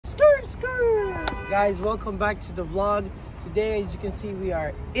Guys, welcome back to the vlog. Today, as you can see, we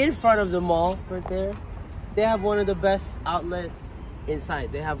are in front of the mall right there. They have one of the best outlet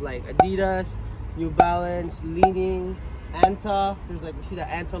inside. They have like Adidas, New Balance, Leaning, Anta. There's like, you see the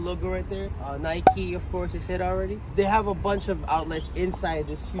Anta logo right there. Nike, of course, I said already. They have a bunch of outlets inside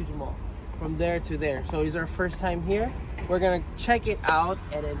this huge mall, from there to there. So it's our first time here. We're gonna check it out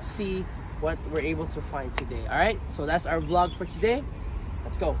and then see what we're able to find today. All right, so that's our vlog for today.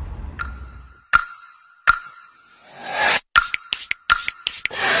 Let's go.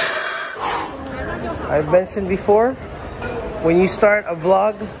 I've mentioned before, when you start a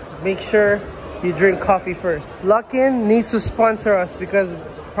vlog, make sure you drink coffee first. Luckin needs to sponsor us because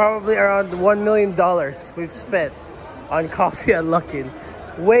probably around $1 million we've spent on coffee at Luckin.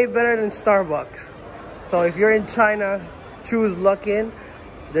 Way better than Starbucks. So if you're in China, choose Luckin.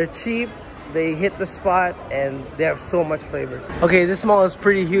 They're cheap, they hit the spot, and they have so much flavors. Okay, this mall is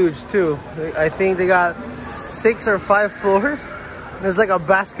pretty huge too. I think they got 6 or 5 floors. There's like a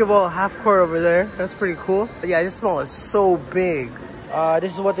basketball half court over there. That's pretty cool. But yeah, this mall is so big.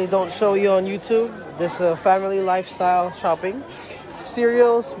 This is what they don't show you on YouTube. This family lifestyle shopping.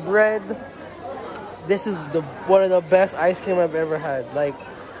 Cereals, bread. This is one of the best ice cream I've ever had. Like,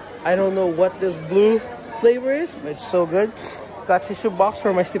 I don't know what this blue flavor is, but it's so good. Got tissue box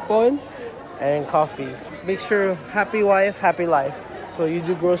for my sipon and coffee. Make sure happy wife, happy life. So you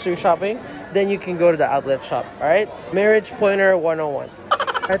do grocery shopping, then you can go to the outlet shop. All right, marriage pointer 101.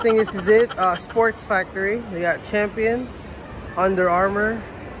 I think this is it. Sports Factory. We got Champion, Under Armour,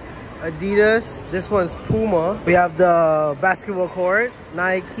 Adidas. This one's Puma. We have the basketball court,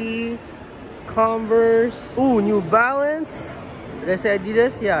 Nike, Converse. Ooh, New Balance. Did I say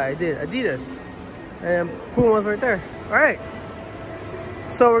Adidas? Yeah, I did. Adidas. And Puma's right there. All right.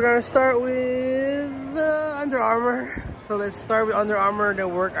 So we're gonna start with Under Armour. So let's start with Under Armour,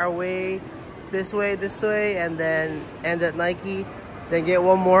 then work our way this way, and then end at Nike. Then get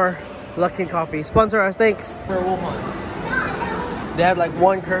one more Luckin coffee. Sponsor us, thanks. For Wuhan. They had like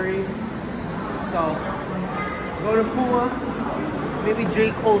one curry. So go to Puma. Maybe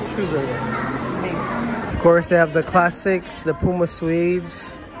J. Cole's shoes are there. Maybe. Of course, they have the classics, the Puma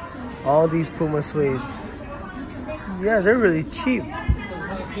suedes. All these Puma suedes. Yeah, they're really cheap.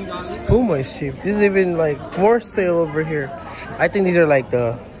 Puma is cheap. This is even like more sale over here. I think these are like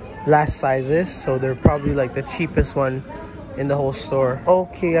the last sizes, so they're probably like the cheapest one in the whole store.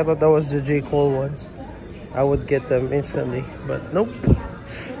 Okay, I thought that was the J. Cole ones. I would get them instantly, but nope.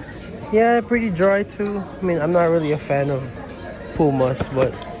 Yeah, pretty dry too. I mean, I'm not really a fan of Pumas,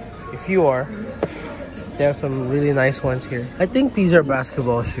 but if you are, they have some really nice ones here. I think these are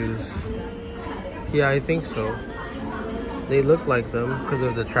basketball shoes. Yeah, I think so. They look like them because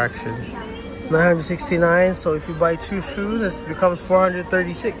of the traction. $969. So if you buy 2 shoes, it becomes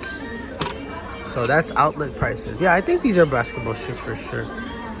 $436. So that's outlet prices. Yeah, I think these are basketball shoes for sure.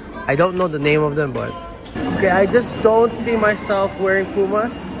 I don't know the name of them, but okay. I just don't see myself wearing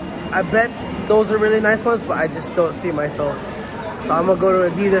Pumas. I bet those are really nice ones, but I just don't see myself. So I'm gonna go to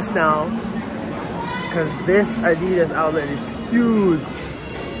Adidas now because this Adidas outlet is huge.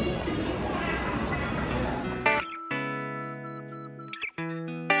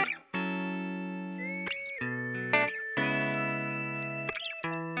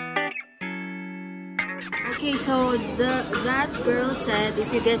 Okay, so that girl said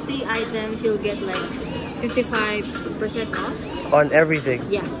if you get 3 items, you'll get like 55% off. On everything?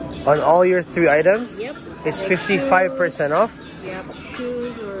 Yeah. On all your 3 items? Yep. It's like 55% off? Yep.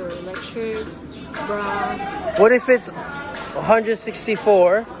 Shoes or like shirts, bra. What if it's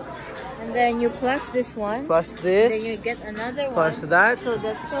 164? And then you plus this one. Plus this. Then you get another one. Plus that. So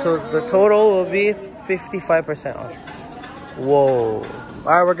the total will be 55% off. Yes. Whoa.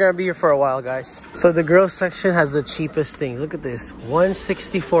 Alright, we're gonna be here for a while, guys. So the girls section has the cheapest things. Look at this.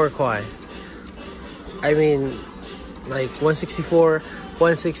 164 kwai. I mean, like 164,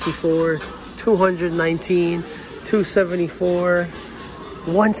 164, 219, 274,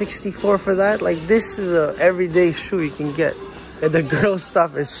 164 for that. Like, this is a everyday shoe you can get. And the girls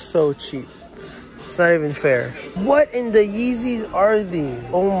stuff is so cheap. It's not even fair. What in the Yeezys are these?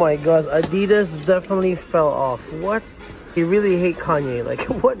 Oh my gosh, Adidas definitely fell off. What? They really hate Kanye. Like,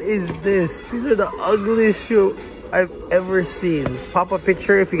 what is this? These are the ugliest shoes I've ever seen. Pop a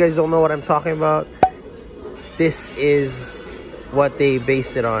picture if you guys don't know what I'm talking about. This is what they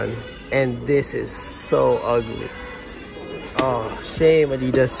based it on. And this is so ugly. Oh, shame,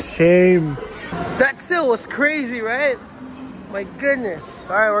 Adidas. Shame. That sale was crazy, right? My goodness.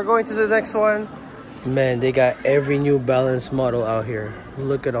 All right, we're going to the next one. Man, they got every New Balance model out here.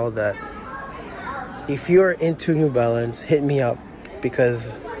 Look at all that. If you're into New Balance, hit me up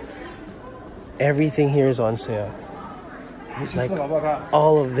because Everything here is on sale. Like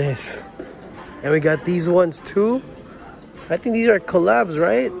all of this. And we got these ones too. I think these are collabs,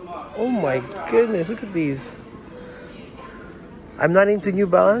 right? Oh my goodness, look at these. I'm not into New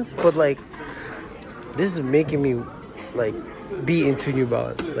Balance, but like this is making me like be into New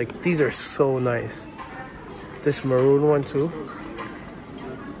Balance. Like these are so nice. This maroon one too.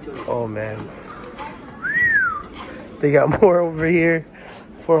 Oh man. They got more over here.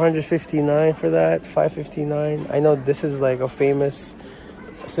 459 for that, 559. I know this is like a famous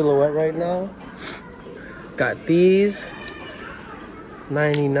silhouette right now. Got these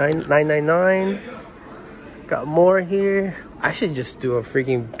 999. Got more here. I should just do a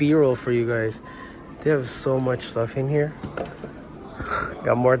freaking B-roll for you guys. They have so much stuff in here.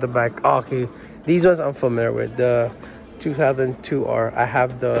 Got more at the back. Oh, okay, these ones I'm familiar with. The 2002R. I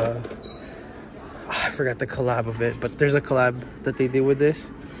have the I forgot the collab of it, but there's a collab that they did with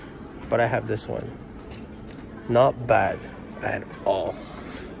this. But I have this one. Not bad at all.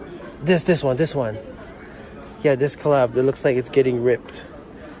 This one. Yeah, this collab, it looks like it's getting ripped.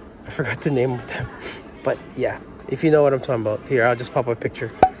 I forgot the name of them. But yeah, if you know what I'm talking about. Here, I'll just pop a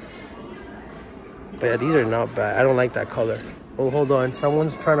picture. But yeah, these are not bad. I don't like that color. Oh, hold on.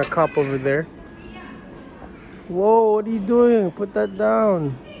 Someone's trying to cop over there. Whoa, what are you doing? Put that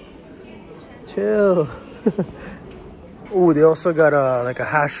down. Chill. Oh, they also got like a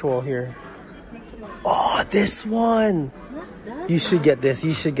hash wall here. Oh, this one. You should get this.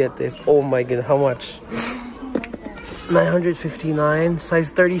 You should get this. Oh my goodness, how much? 959,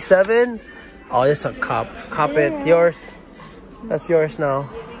 size 37. Oh, this is a cop. Cop it. Yours. That's yours now.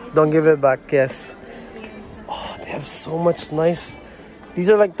 Don't give it back. Yes. Oh, they have so much nice. These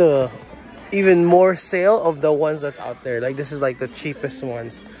are like the even more sale of the ones that's out there. Like this is like the cheapest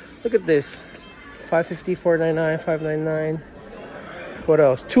ones. Look at this. 550, 499, 599. What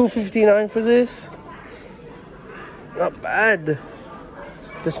else? 259 for this. Not bad.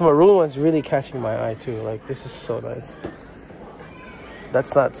 This maroon one's really catching my eye too. Like this is so nice.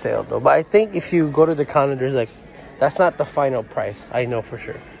 That's not sale though. But I think if you go to the counter, there's like that's not the final price. I know for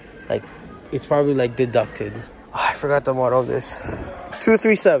sure. Like it's probably like deducted. Oh, I forgot the model of this.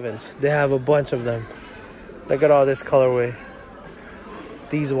 237s. They have a bunch of them. Look at all this colorway.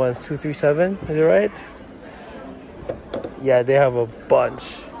 These ones, 237, is it right? Yeah, they have a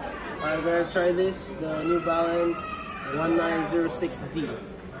bunch. Alright, we're gonna try this, the New Balance 1906D.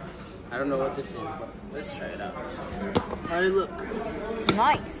 I don't know what this is, but let's try it out. How do it look?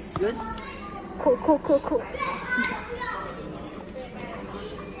 Nice. Good? Cool.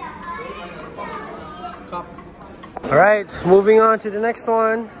 Alright, moving on to the next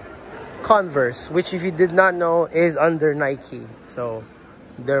one. Converse, which if you did not know is under Nike. So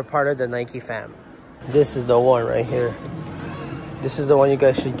they're part of the Nike fam. This is the one right here. This is the one you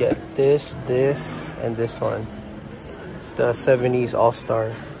guys should get. This, and this one. The 70s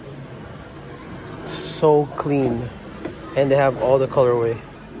All-Star. So clean. And they have all the colorway.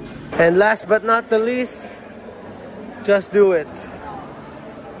 And last but not the least, Just Do It.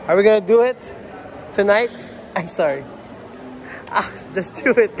 Are we gonna do it tonight? I'm sorry. Just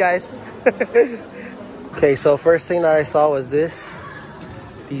do it, guys. Okay, so first thing that I saw was this.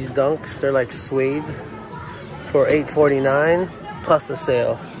 These Dunks, they're like suede for $8.49 plus a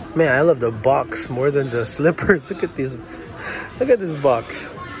sale. Man, I love the box more than the slippers. Look at these. Look at this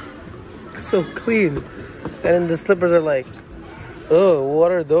box. So clean. And then the slippers are like, oh,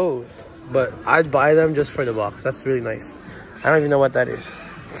 what are those? But I'd buy them just for the box. That's really nice. I don't even know what that is.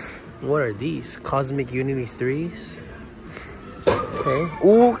 What are these? Cosmic Unity 3s? Okay.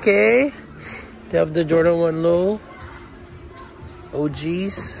 Okay. They have the Jordan 1 Low.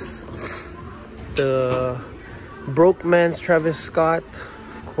 OGs. The Broke Man's Travis Scott.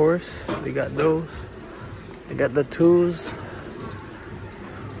 Of course. They got those. They got the 2s.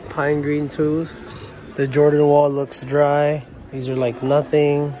 Pine Green 2s. The Jordan wall looks dry. These are like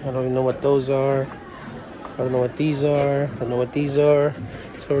nothing. I don't even know what those are. I don't know what these are. I don't know what these are.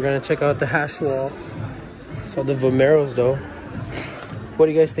 So we're gonna check out the hash wall. Saw the Vomeros though. What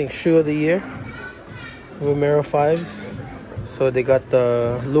do you guys think? Shoe of the year? Vomero 5s. So they got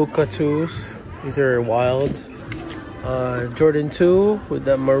the Luka 2s. These are wild. Jordan 2 with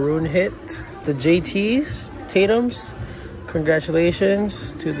that maroon hit. The JTs, Tatums.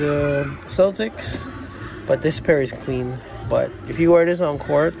 Congratulations to the Celtics. But this pair is clean. But if you wear this on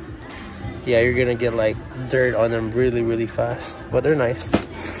court, yeah, you're gonna get like dirt on them really, really fast. But they're nice.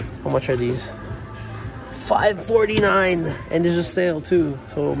 How much are these? $5.49, and there's a sale too.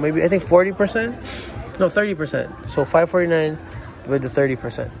 So maybe I think 40%. No, 30%. So $5.49 with the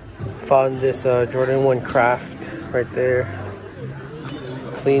 30%. Found this Jordan 1 Craft right there.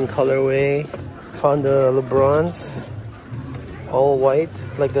 Clean colorway. found the LeBrons, all white,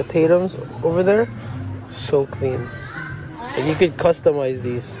 like the Tatums over there. So clean. Like you could customize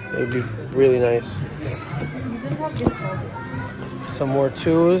these. It would be really nice. Some more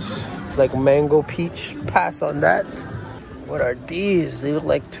twos, like mango peach. Pass on that. What are these? They look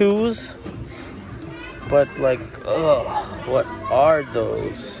like twos, but like, ugh, what are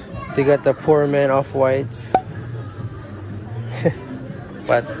those? They got the poor man off-whites.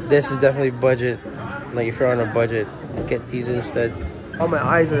 But this is definitely budget. Like if you're on a budget, get these instead. Oh, my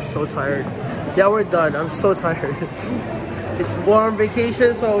eyes are so tired. Yeah, we're done. I'm so tired. It's warm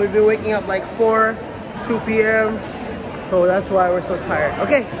vacation, so we've been waking up like 2 p.m. So that's why we're so tired.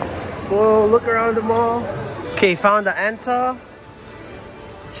 Okay, we'll look around the mall. Okay, found the Anta.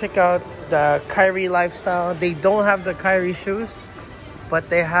 Check out the Kyrie lifestyle. They don't have the Kyrie shoes, but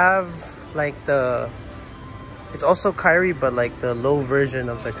they have like the, it's also Kyrie, but like the low version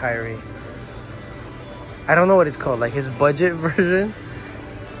of the Kyrie. I don't know what it's called, like his budget version.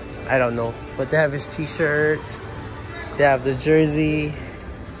 I don't know, but they have his t-shirt, they have the jersey,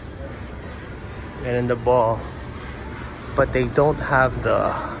 and then the ball, but they don't have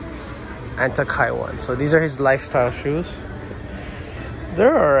the anti-Kai one. So these are his lifestyle shoes.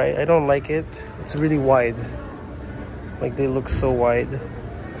 They're alright. I don't like it. It's really wide. Like they look so wide.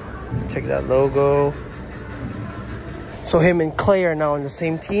 Check that logo. So him and Clay are now on the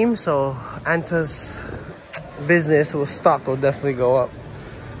same team, so Anta's business will stock will definitely go up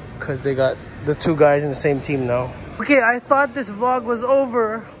because they got the two guys in the same team now. Okay, I thought this vlog was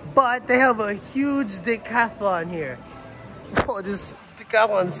over, but they have a huge decathlon here. Oh, this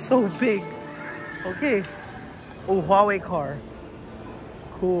decathlon is so big. Okay. Oh, Huawei car.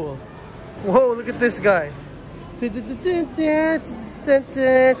 Cool. Whoa, look at this guy.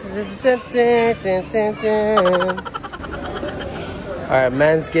 Alright,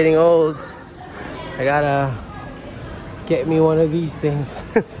 man's getting old. I gotta get me one of these things.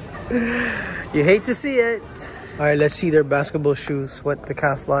 You hate to see it. Alright, let's see their basketball shoes, what the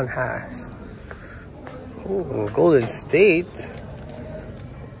Decathlon has. Oh, Golden State.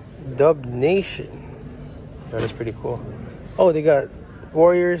 Dub Nation. Oh, that's pretty cool. Oh, they got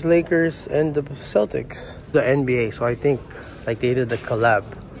Warriors, Lakers, and the Celtics. The NBA, so I think like they did the collab.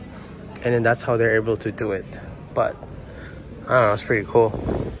 And then that's how they're able to do it. But, I don't know, it's pretty cool.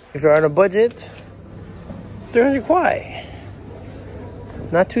 If you're on a budget, 300 kwai.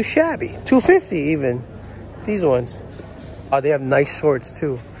 Not too shabby. 250 even. These ones. Oh, they have nice shorts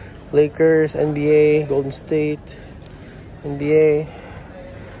too. Lakers, NBA, Golden State, NBA.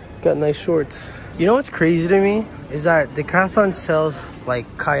 Got nice shorts. You know what's crazy to me? Is that Decathlon sells like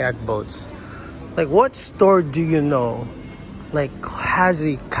kayak boats. Like what store do you know like has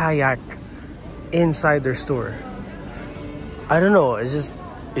a kayak inside their store? I don't know. It's just,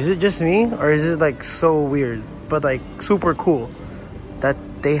 is it just me or is it like so weird but like super cool that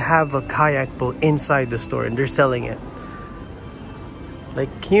they have a kayak boat inside the store and they're selling it? Like,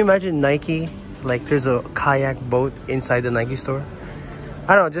 can you imagine Nike? Like there's a kayak boat inside the Nike store?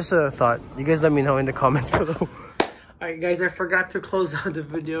 I don't know, just a thought. You guys let me know in the comments below. Alright guys, I forgot to close out the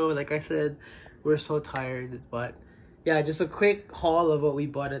video. Like I said, we're so tired. But yeah, just a quick haul of what we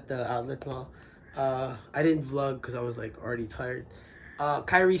bought at the outlet mall. I didn't vlog because I was like already tired.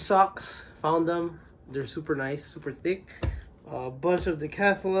 Kyrie socks, found them. They're super nice, super thick. A bunch of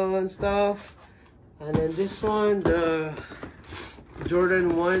Decathlon stuff. And then this one, the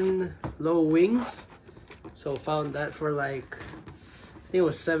Jordan 1 low wings. So found that for like, I think it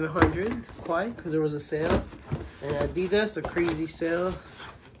was 700 kwai because there was a sale. And Adidas, a crazy sale.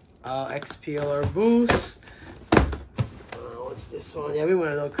 XPLR Boost. What's this one? Yeah, we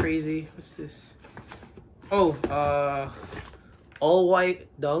went a little crazy. What's this? Oh, all white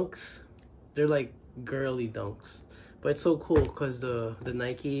dunks. They're like girly dunks. But it's so cool because the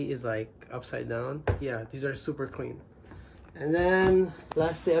Nike is like upside down. Yeah, these are super clean. And then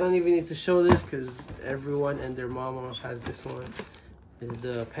lastly, I don't even need to show this because everyone and their mama has this one. Is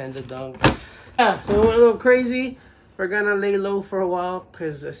the Panda Dunks. Yeah, we went a little crazy. We're gonna lay low for a while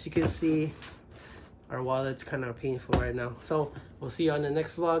because as you can see, our wallet's kind of painful right now. So we'll see you on the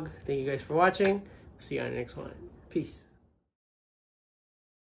next vlog. Thank you guys for watching. See you on the next one. Peace.